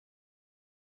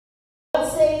God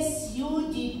says,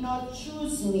 you did not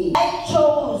choose me. I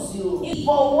chose you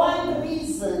for one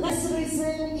reason. This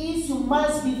reason is you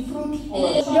must be fruitful.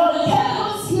 Your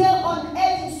purpose here on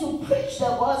earth is to preach the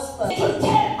gospel, to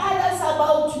tell others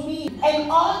about me and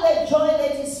all the joy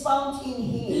that is found in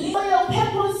Him. So your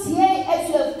purpose here as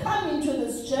you have come into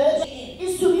this church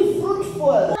is to be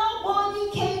fruitful.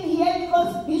 Nobody came here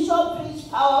because Bishop preached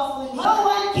powerfully. No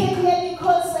one came here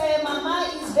because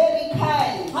Mama is very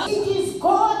kind. It is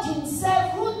God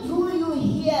Himself who drew you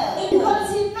here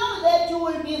because He knows that you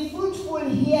will be fruitful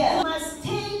here. You must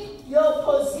take your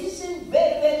position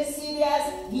very, very serious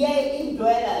here in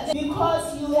Dwellers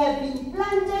because you have been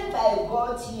planted by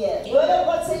God here. The Word of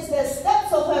God says the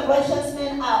steps of a righteous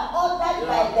man are ordered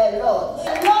by the Lord.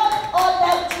 The Lord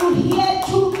ordered you here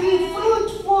to be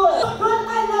fruitful. So don't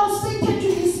allow Satan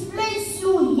to displace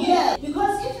you here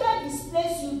because if you are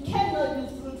displaced, you cannot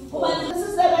be fruitful. This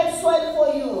is the right soil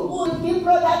for you. You will be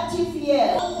productive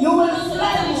here. You will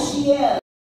flourish here.